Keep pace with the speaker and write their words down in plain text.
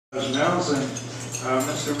Buz Mills, and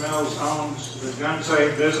Mr. Mills owns the gun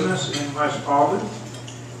safe business in West Paulding.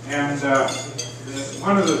 And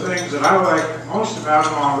one of the things that I like most about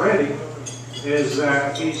him already is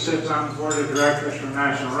that he sits on the board of directors for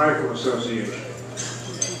National Rifle Association.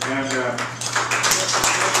 And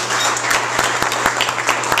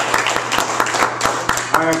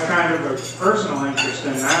I have kind of a personal interest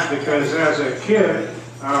in that because as a kid,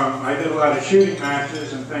 I did a lot of shooting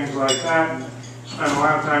matches and things like that, and spent a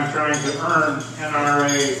lot of time trying to earn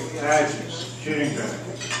NRA badges, shooting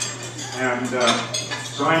badges. And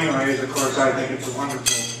so anyways, of course, I think it's a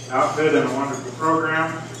wonderful outfit and a wonderful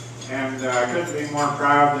program. And I couldn't be more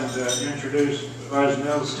proud than to introduce Buz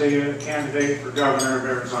Mills to you, candidate for governor of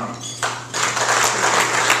Arizona.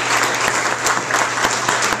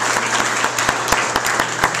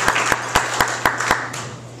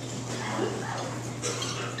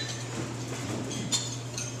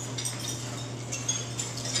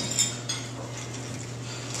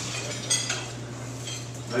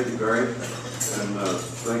 Thank you, Barry, and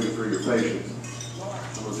thank you for your patience.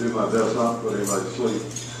 I'm going to do my best not to put anybody to sleep.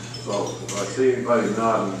 So if I see anybody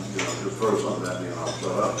nodding, just throw something at me and I'll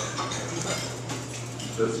shut up.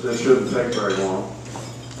 This shouldn't take very long.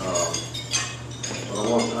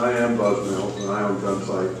 But I am Buz Mills, and I own Gun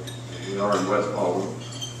Sight. We are in West Paulding.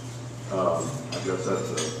 I guess that's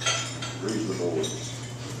a reasonable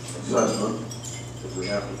assessment, because we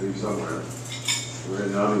have to be somewhere. We're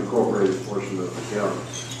in the unincorporated portion of the county.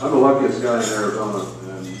 I'm the luckiest guy in Arizona,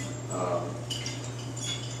 and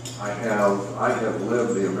I have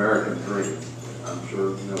lived the American dream. I'm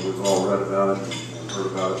sure we've all read about it and heard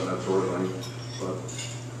about it and that sort of thing. But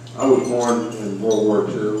I was born in World War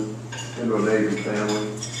II into a Navy family,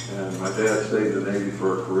 and my dad stayed in the Navy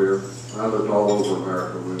for a career. I lived all over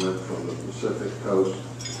America. We went from the Pacific coast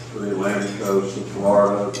to the Atlantic coast to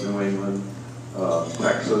Florida, New England,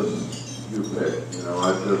 Texas. You pick.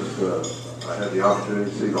 I had the opportunity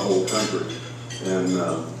to see the whole country, and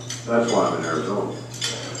that's why I'm in Arizona.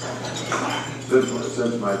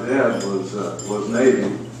 Since my dad was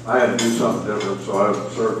Navy, I had to do something different, so I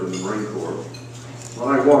served in the Marine Corps. When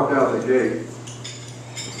I walked out the gate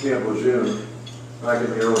at Camp Lejeune back in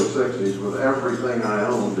the early 60s with everything I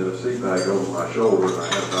owned in a seat bag over my shoulder, and I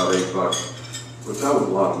had about $8, which that was a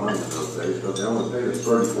lot of money in those days, but they only paid us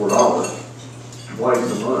 $34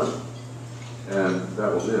 twice a month. And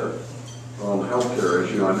that was it. On the health care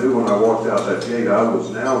issue, I knew when I walked out that gate, I was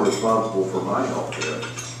now responsible for my health care.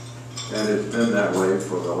 And it's been that way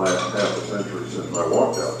for the last half a century since I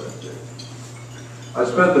walked out that gate. I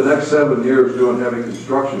spent the next 7 years doing heavy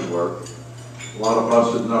construction work, a lot of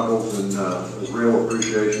busted knuckles and a real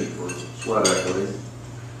appreciation for sweat equity.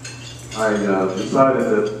 I decided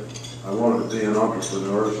that I wanted to be an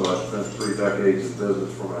entrepreneur, so I spent 3 decades in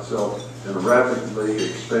business for myself in a rapidly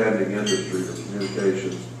expanding industry, the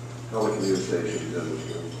telecommunications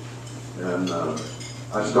industry. And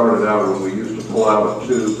I started out when we used to pull out a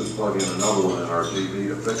tube and plug in another one in our TV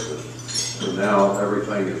to fix it. So now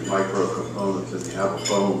everything is micro components, and you have a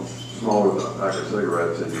phone smaller than a pack of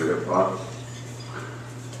cigarettes in your hip pocket.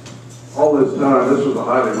 All this time, this was a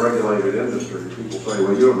highly regulated industry. People say,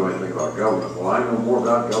 well, you don't know anything about government. Well, I know more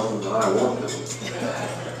about government than I want to.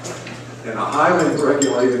 In a highly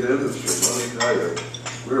regulated industry, let me tell you,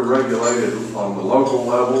 we're regulated on the local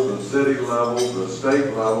level, the city level, the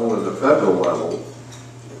state level, and the federal level.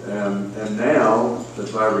 And now,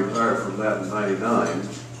 since I retired from that in '99,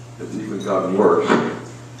 it's even gotten worse.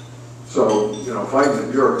 So, fighting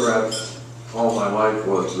the bureaucrats all my life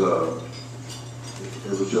was,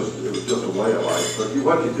 it was just a way of life. But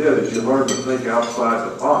what you did is you learned to think outside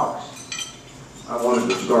the box. I wanted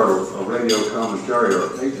to start a radio common carrier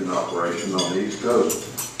agent operation on the East Coast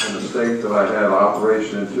in a state that I had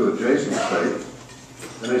operation in 2 adjacent states.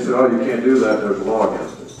 And they said, oh, you can't do that, there's a law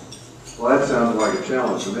against it. Well, that sounded like a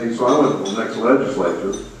challenge to me, so I went to the next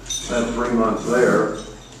legislature, spent 3 months there,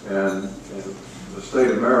 and the state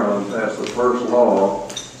of Maryland passed the first law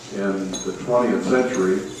in the 20th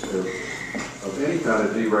century of any kind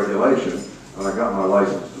of deregulation, and I got my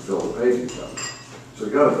license to build a paging company. So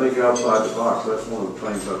you got to think outside the box. That's one of the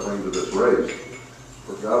things I bring to this race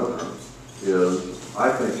for governor, is I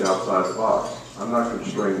think outside the box. I'm not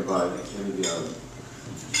constrained by any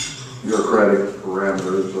bureaucratic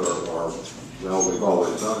parameters or, well, we've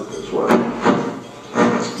always done it this way.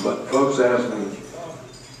 But folks ask me,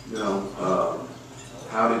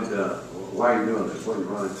 why are you doing this? What are you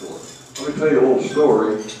running for? Let me tell you a little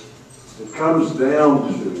story. It comes down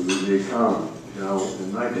to the economy. In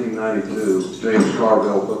 1992, James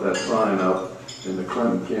Carville put that sign up in the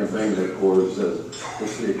Clinton campaign headquarters that says,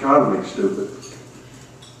 it's the economy, stupid.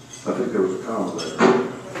 I think there was a comma there.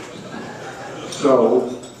 So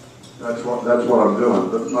that's what I'm doing.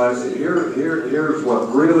 But here's what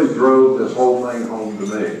really drove this whole thing home to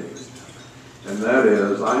me. And that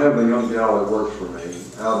is, I have a young gal that works for me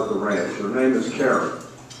out at the ranch. Her name is Karen.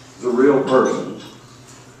 She's a real person.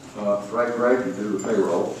 Right, Greg, you do the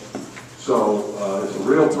payroll. So it's a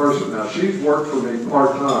real person. Now, she's worked for me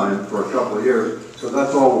part-time for a couple of years, because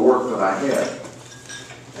that's all the work that I had.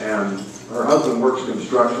 And her husband works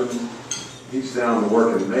construction. He's down to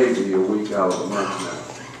working maybe a week out of the month now.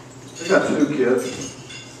 They got 2 kids,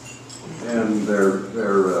 and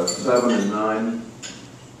they're 7 and 9,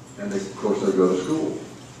 and of course they go to school.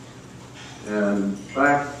 And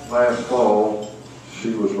back last fall, she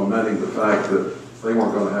was lamenting the fact that they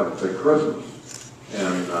weren't going to have a big Christmas.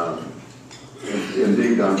 And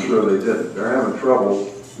indeed, I'm sure they didn't. They're having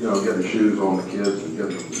trouble, getting shoes on the kids and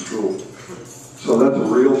getting them to school. So that's a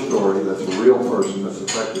real story. That's a real person that's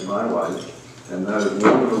affected my life. And that is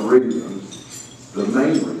one of the reasons, the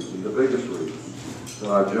main reason, the biggest reason that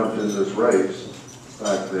I jumped in this race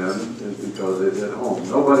back then is because it hit home.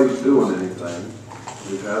 Nobody's doing anything.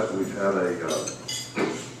 We've had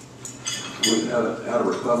a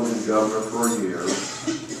Republican governor for a year,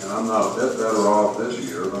 and I'm not a bit better off this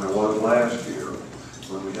year than I was last year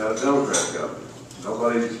when we had a Democrat governor.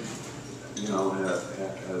 Nobody,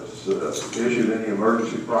 has issued any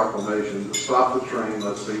emergency proclamation to stop the train.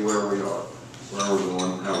 Let's see where we are, where we're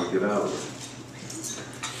going, how we get out of it.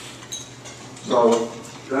 So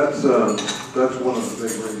that's one of the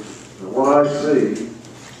big reasons. And what I see,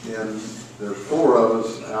 there's 4 of us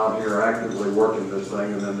out here actively working this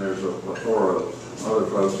thing, and then there's a plethora of other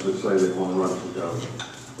folks that say they want to run for governor.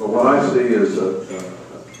 But what I see is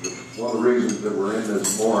one of the reasons that we're in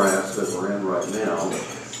this morass that we're in right now,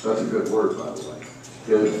 that's a good word, by the way,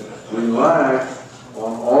 is we lack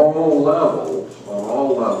on all levels,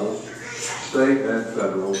 state and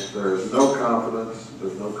federal, there is no confidence,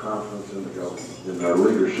 there's no confidence in the government, in our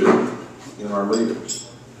leadership, in our leaders.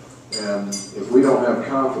 And if we don't have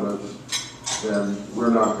confidence, then we're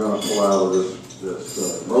not going to pull out of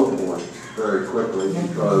this low point very quickly,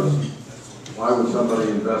 because why would somebody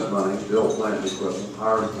invest money, build plant equipment,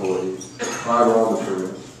 hire employees, buy raw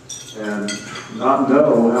materials, and not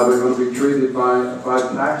know how they're going to be treated by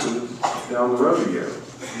taxes down the road a year?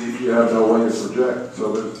 You have no way to project.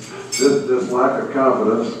 So there's this lack of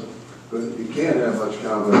confidence, but you can't have much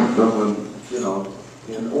confidence when,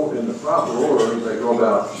 in the proper order, they go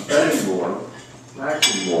about spending more,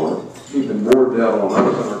 taxing more, keeping more debt on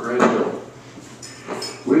us and our grandchildren.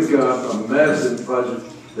 We've got a massive budget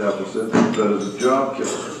deficit that is a job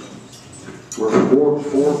killer. We're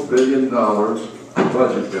 $4 billion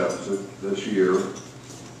budget deficit this year,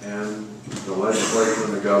 and the legislature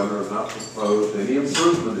and the governor have not proposed any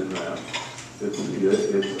improvement in that. It's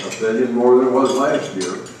 $1 billion more than it was last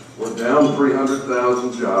year. We're down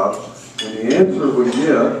 300,000 jobs, and the answer we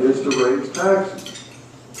get is to raise taxes.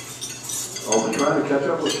 Are we trying to catch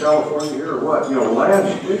up with California here or what?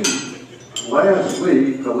 Last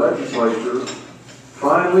week, the legislature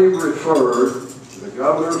finally referred the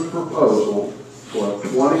governor's proposal for a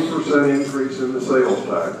 20% increase in the sales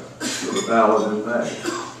tax to the ballot in May.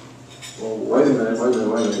 Well, wait a minute,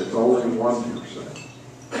 it's only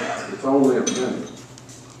 1%. It's only a penny.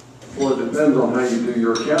 Well, it depends on how you do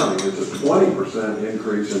your accounting. It's a 20%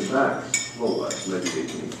 increase in tax. A little less, maybe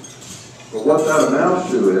 18. But what that amounts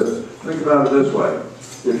to is, think about it this way.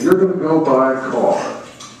 If you're going to go buy a car,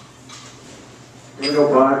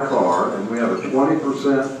 and we have a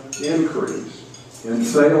 20% increase in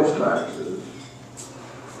sales taxes,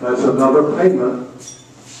 that's another payment.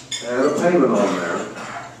 Add a payment on there.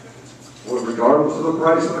 Well, regardless of the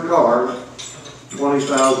price of the car,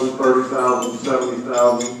 $20,000, $30,000,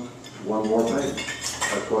 $70,000, one more payment.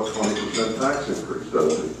 That's what 20% tax increase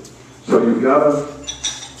does to you. So you've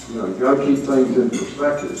got to keep things in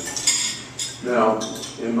perspective. Now,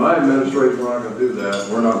 in my administration, we're not going to do that.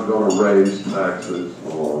 We're not going to raise taxes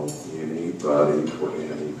on anybody for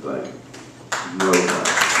anything. No tax.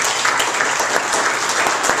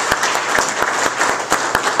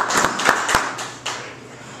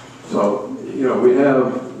 So, we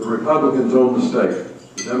have the Republicans own the state.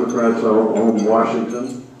 The Democrats own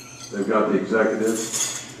Washington. They've got the executive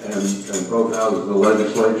and both houses of the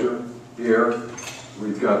legislature here.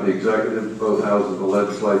 We've got the executive, both houses of the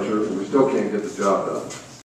legislature, and we still can't get the job done.